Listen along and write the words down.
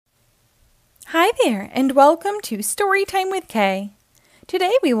Hi there, and welcome to Storytime with Kay.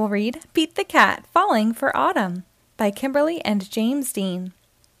 Today we will read Pete the Cat Falling for Autumn by Kimberly and James Dean.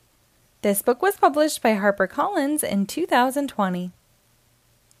 This book was published by HarperCollins in 2020.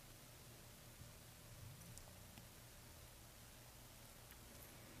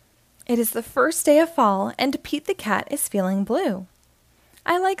 It is the first day of fall, and Pete the Cat is feeling blue.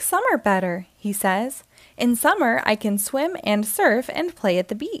 I like summer better, he says. In summer, I can swim and surf and play at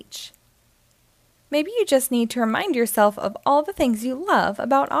the beach. Maybe you just need to remind yourself of all the things you love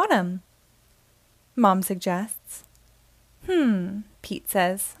about autumn, Mom suggests. Pete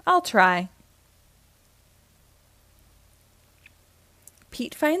says, I'll try.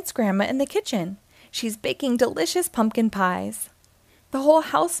 Pete finds Grandma in the kitchen. She's baking delicious pumpkin pies. The whole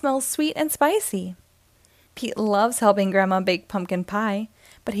house smells sweet and spicy. Pete loves helping Grandma bake pumpkin pie,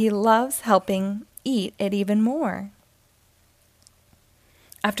 but he loves helping eat it even more.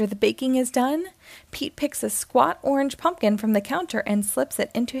 After the baking is done, Pete picks a squat orange pumpkin from the counter and slips it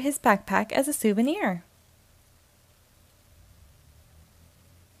into his backpack as a souvenir.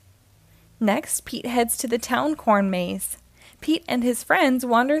 Next, Pete heads to the town corn maze. Pete and his friends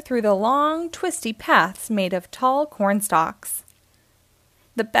wander through the long, twisty paths made of tall corn stalks.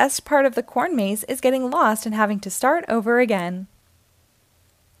 The best part of the corn maze is getting lost and having to start over again.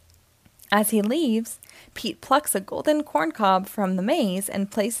 As he leaves, Pete plucks a golden corn cob from the maze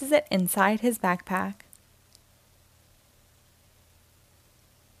and places it inside his backpack.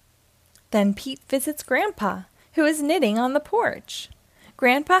 Then Pete visits Grandpa, who is knitting on the porch.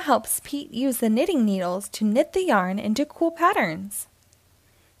 Grandpa helps Pete use the knitting needles to knit the yarn into cool patterns.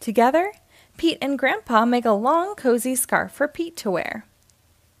 Together, Pete and Grandpa make a long, cozy scarf for Pete to wear.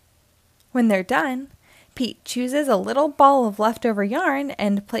 When they're done, Pete chooses a little ball of leftover yarn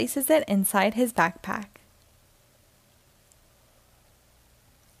and places it inside his backpack.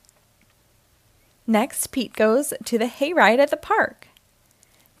 Next, Pete goes to the hayride at the park.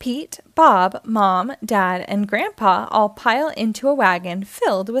 Pete, Bob, Mom, Dad, and Grandpa all pile into a wagon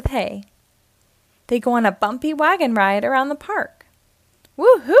filled with hay. They go on a bumpy wagon ride around the park.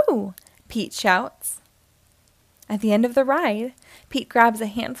 Woo-hoo! Pete shouts. At the end of the ride, Pete grabs a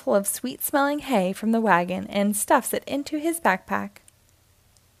handful of sweet-smelling hay from the wagon and stuffs it into his backpack.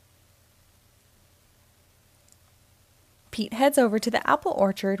 Pete heads over to the apple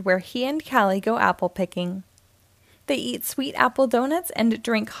orchard where he and Callie go apple picking. They eat sweet apple donuts and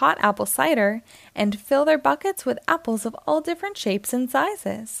drink hot apple cider and fill their buckets with apples of all different shapes and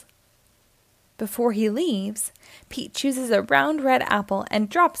sizes. Before he leaves, Pete chooses a round red apple and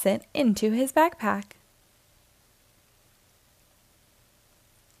drops it into his backpack.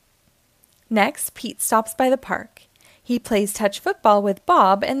 Next, Pete stops by the park. He plays touch football with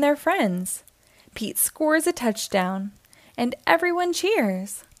Bob and their friends. Pete scores a touchdown, and everyone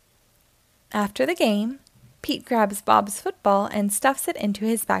cheers. After the game, Pete grabs Bob's football and stuffs it into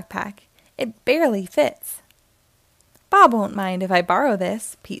his backpack. It barely fits. Bob won't mind if I borrow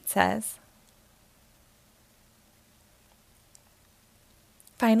this, Pete says.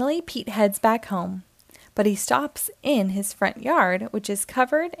 Finally, Pete heads back home. But he stops in his front yard, which is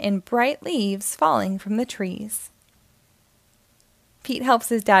covered in bright leaves falling from the trees. Pete helps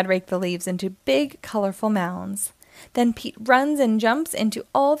his dad rake the leaves into big, colorful mounds. Then Pete runs and jumps into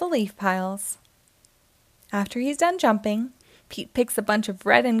all the leaf piles. After he's done jumping, Pete picks a bunch of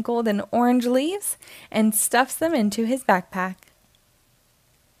red and gold and orange leaves and stuffs them into his backpack.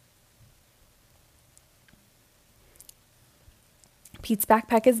 Pete's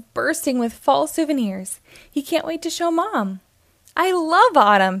backpack is bursting with fall souvenirs. He can't wait to show Mom. I love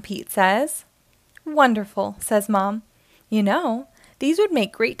autumn, Pete says. Wonderful, says Mom. You know, these would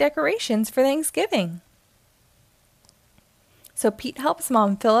make great decorations for Thanksgiving. So Pete helps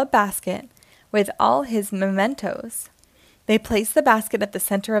Mom fill a basket with all his mementos. They place the basket at the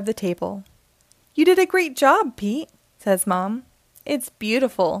center of the table. You did a great job, Pete, says Mom. It's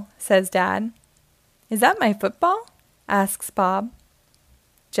beautiful, says Dad. Is that my football? Asks Bob.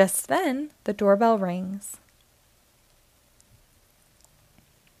 Just then, the doorbell rings.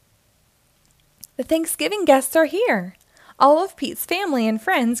 The Thanksgiving guests are here. All of Pete's family and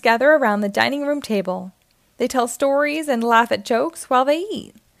friends gather around the dining room table. They tell stories and laugh at jokes while they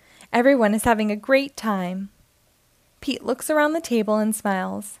eat. Everyone is having a great time. Pete looks around the table and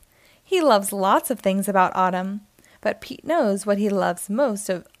smiles. He loves lots of things about autumn, but Pete knows what he loves most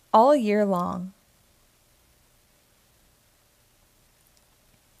of all year long.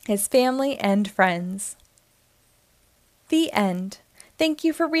 His family and friends. The end. Thank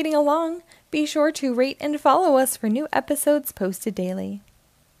you for reading along. Be sure to rate and follow us for new episodes posted daily.